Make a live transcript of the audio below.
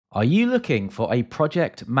Are you looking for a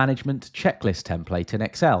project management checklist template in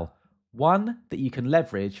Excel? One that you can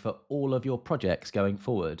leverage for all of your projects going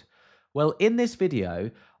forward? Well, in this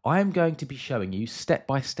video, I am going to be showing you step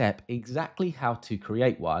by step exactly how to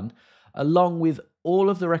create one, along with all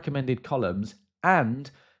of the recommended columns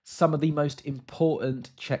and some of the most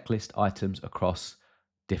important checklist items across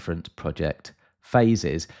different project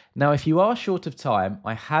phases. Now, if you are short of time,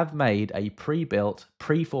 I have made a pre-built,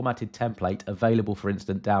 pre-formatted template available for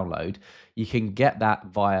instant download. You can get that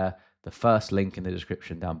via the first link in the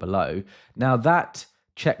description down below. Now, that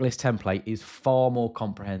checklist template is far more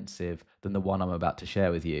comprehensive than the one I'm about to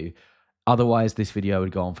share with you. Otherwise, this video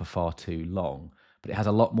would go on for far too long, but it has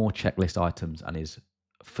a lot more checklist items and is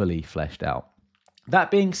fully fleshed out.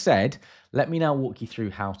 That being said, let me now walk you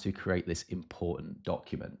through how to create this important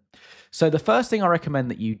document. So the first thing I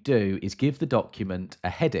recommend that you do is give the document a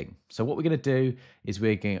heading. So what we're going to do is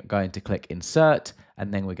we're going to click Insert,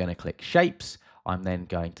 and then we're going to click Shapes. I'm then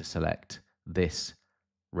going to select this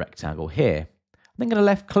rectangle here. I'm then going to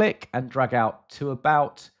left click and drag out to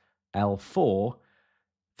about L4.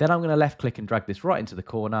 Then I'm going to left click and drag this right into the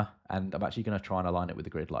corner, and I'm actually going to try and align it with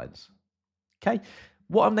the grid lines. Okay.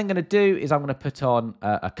 What I'm then going to do is I'm going to put on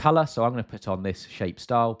a color. So I'm going to put on this shape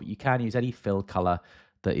style, but you can use any fill color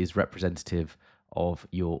that is representative of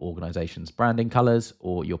your organization's branding colors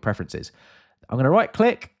or your preferences. I'm going to right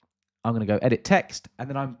click, I'm going to go edit text, and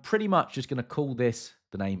then I'm pretty much just going to call this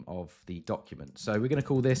the name of the document. So we're going to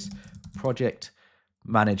call this project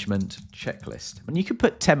management checklist. And you could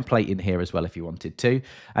put template in here as well if you wanted to,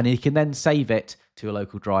 and you can then save it to a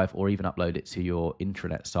local drive or even upload it to your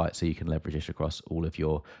intranet site so you can leverage it across all of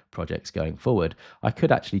your projects going forward. I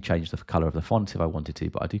could actually change the color of the font if I wanted to,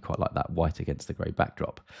 but I do quite like that white against the grey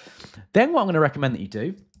backdrop. Then what I'm going to recommend that you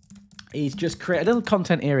do is just create a little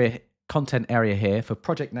content area here for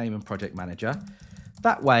project name and project manager.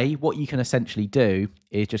 That way, what you can essentially do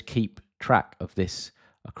is just keep track of this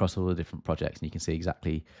across all the different projects, and you can see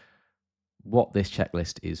exactly what this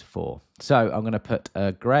checklist is for. So I'm going to put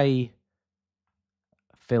a grey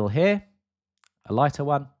fill here, a lighter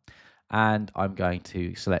one, and I'm going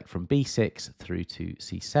to select from B6 through to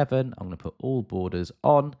C7. I'm going to put all borders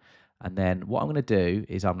on, and then what I'm going to do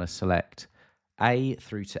is I'm going to select A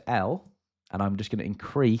through to L, and I'm just going to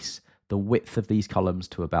increase the width of these columns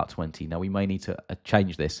to about 20. Now we may need to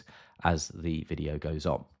change this as the video goes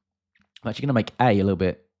on. I'm actually going to make A little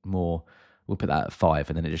bit more. We'll put that at 5,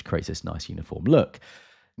 and then it just creates this nice uniform look.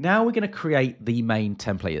 Now we're going to create the main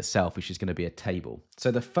template itself, which is going to be a table.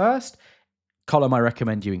 So the first column I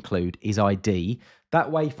recommend you include is ID.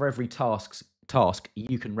 That way, for every task,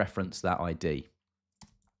 you can reference that ID.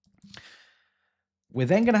 We're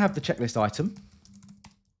then going to have the checklist item.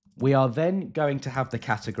 We are then going to have the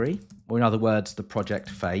category, or in other words, the project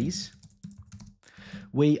phase.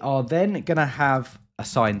 We are then going to have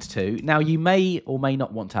assigned to. Now, you may or may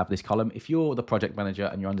not want to have this column. If you're the project manager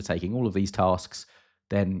and you're undertaking all of these tasks,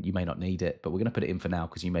 then you may not need it, but we're going to put it in for now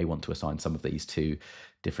because you may want to assign some of these to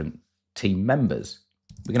different team members.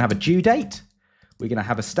 We're going to have a due date, we're going to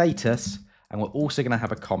have a status, and we're also going to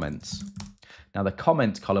have a comments. Now, the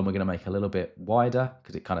comments column we're going to make a little bit wider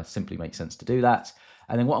because it kind of simply makes sense to do that.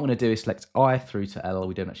 And then what I'm going to do is select I through to L.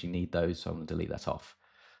 We don't actually need those, so I'm going to delete that off.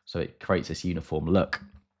 So it creates this uniform look.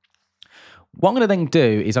 What I'm going to then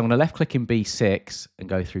do is I'm going to left click in B6 and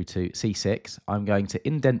go through to C6. I'm going to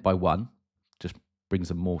indent by 1, just brings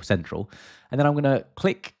them more central. And then I'm going to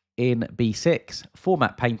click in B6,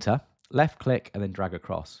 format painter, left click, and then drag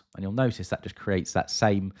across. And you'll notice that just creates that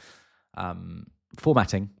same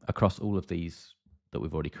formatting across all of these that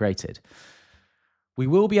we've already created. We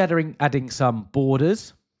will be adding some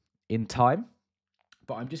borders in time,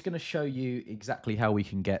 but I'm just going to show you exactly how we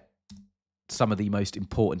can get some of the most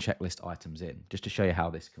important checklist items in, just to show you how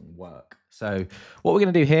this can work. So what we're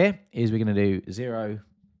going to do here is we're going to do 0,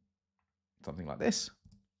 something like this.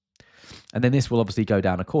 And then this will obviously go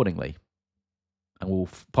down accordingly. And we'll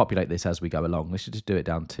populate this as we go along. Let's just do it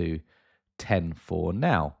down to 10 for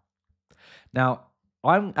now. Now,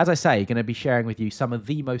 I'm, as I say, going to be sharing with you some of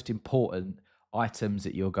the most important items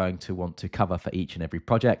that you're going to want to cover for each and every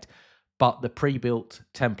project. But the pre-built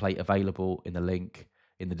template available in the link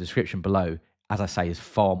in the description below, as I say, is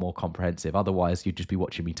far more comprehensive. Otherwise, you'd just be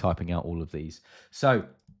watching me typing out all of these. So,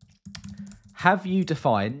 have you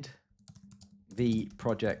defined the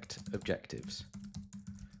project objectives?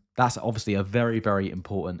 That's obviously a very, very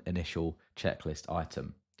important initial checklist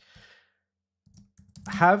item.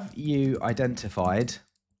 Have you identified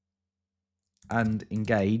and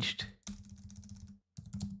engaged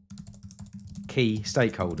key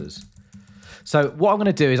stakeholders? So what I'm going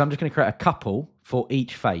to do is I'm just going to create a couple for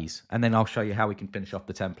each phase. And then I'll show you how we can finish off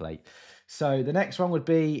the template. So the next one would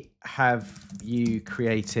be, have you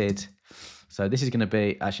created, so this is going to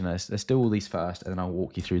be, actually no, let's do all these first and then I'll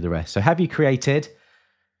walk you through the rest. So have you created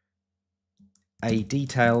a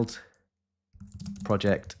detailed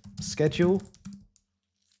project schedule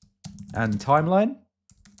and timeline?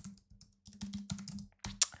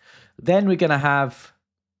 Then we're going to have,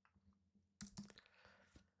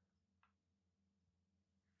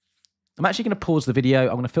 I'm actually going to pause the video.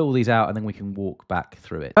 I'm going to fill all these out and then we can walk back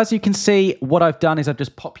through it. As you can see, what I've done is I've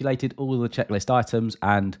just populated all the checklist items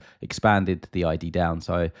and expanded the ID down.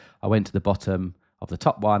 So I went to the bottom of the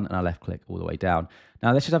top one and I left click all the way down.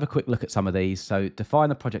 Now let's just have a quick look at some of these. So define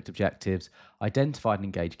the project objectives, identified and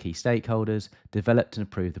engaged key stakeholders, developed and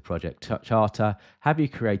approved the project charter, have you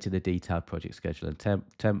created a detailed project schedule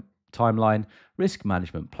and timeline, risk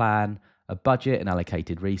management plan, a budget and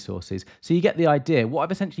allocated resources. So you get the idea. What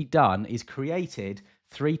I've essentially done is created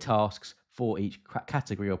 3 tasks for each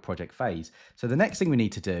category or project phase. So the next thing we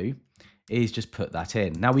need to do is just put that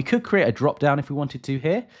in. Now we could create a drop down if we wanted to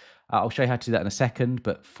here. I'll show you how to do that in a second,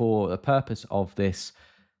 but for the purpose of this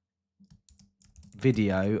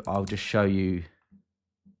video, I'll just show you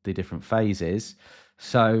the different phases.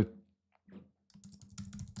 So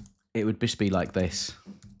it would just be like this.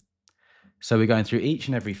 So we're going through each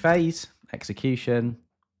and every phase, execution,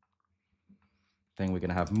 then we're going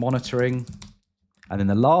to have monitoring, and then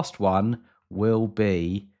the last one will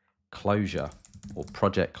be closure or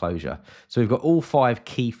project closure. So we've got all 5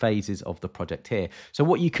 key phases of the project here. So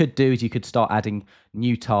what you could do is you could start adding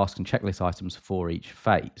new tasks and checklist items for each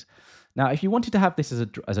phase. Now, if you wanted to have this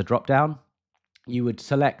as a drop down, you would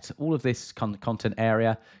select all of this content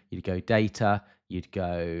area. You'd go data, you'd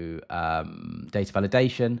go data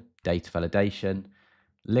validation,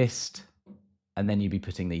 list, and then you'd be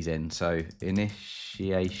putting these in. So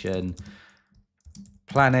initiation,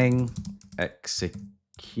 planning, execution,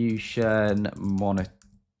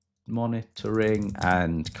 monitoring,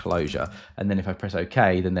 and closure. And then if I press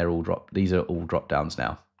OK, then these are all drop downs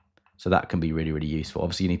now. So that can be really, really useful.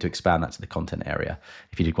 Obviously, you need to expand that to the content area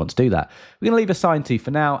if you did want to do that. We're going to leave assign to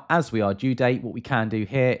for now. As we are due date, what we can do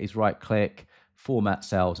here is right click, format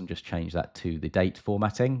cells, and just change that to the date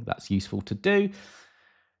formatting. That's useful to do.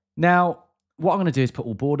 Now, what I'm going to do is put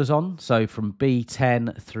all borders on. So from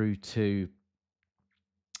B10 through to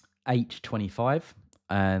H25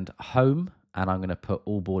 and home, and I'm going to put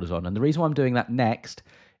all borders on. And the reason why I'm doing that next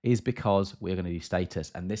is because we're going to do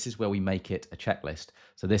status, and this is where we make it a checklist.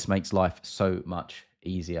 So this makes life so much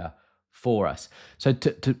easier for us. So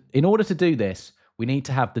in order to do this, we need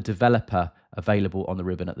to have the developer available on the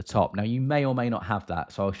ribbon at the top. Now you may or may not have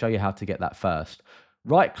that, so I'll show you how to get that first.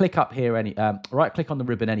 Right click up here, right click on the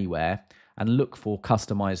ribbon anywhere and look for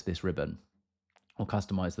customize this ribbon or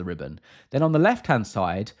customize the ribbon. Then on the left hand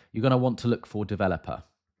side, you're going to want to look for developer.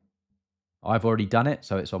 I've already done it,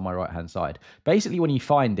 so it's on my right hand side. Basically, when you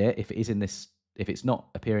find it, if it's not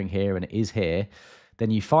appearing here and it is here, then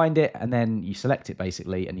you find it and then you select it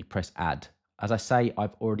basically and you press add. As I say,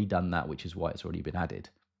 I've already done that, which is why it's already been added.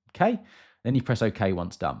 Okay, then you press OK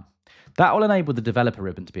once done. That will enable the developer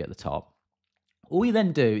ribbon to be at the top. All you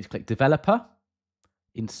then do is click developer,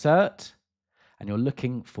 insert, and you're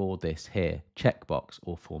looking for this here, checkbox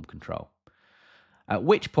or form control. At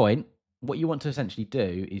which point, what you want to essentially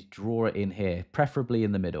do is draw it in here, preferably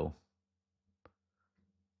in the middle.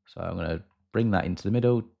 So I'm going to bring that into the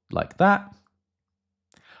middle like that.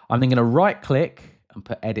 I'm then going to right click and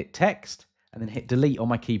put edit text and then hit delete on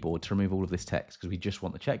my keyboard to remove all of this text because we just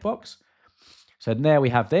want the checkbox. So there we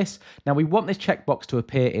have this. Now we want this checkbox to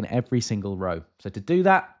appear in every single row. So to do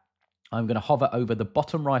that, I'm going to hover over the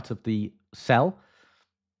bottom right of the cell,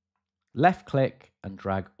 left click and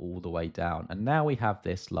drag all the way down. And now we have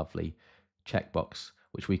this lovely checkbox,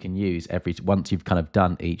 which we can use once you've kind of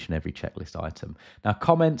done each and every checklist item. Now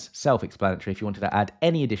comments, self-explanatory. If you wanted to add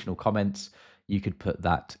any additional comments, you could put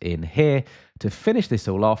that in here. To finish this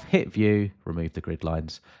all off, hit view, remove the grid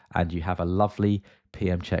lines, and you have a lovely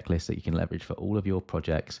PM checklist that you can leverage for all of your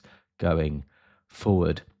projects going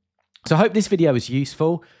forward. So I hope this video was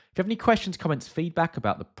useful. If you have any questions, comments, feedback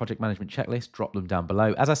about the project management checklist, drop them down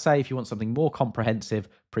below. As I say, if you want something more comprehensive,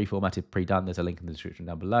 pre-formatted, pre-done, there's a link in the description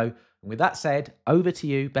down below. And with that said, over to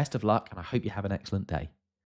you, best of luck, and I hope you have an excellent day.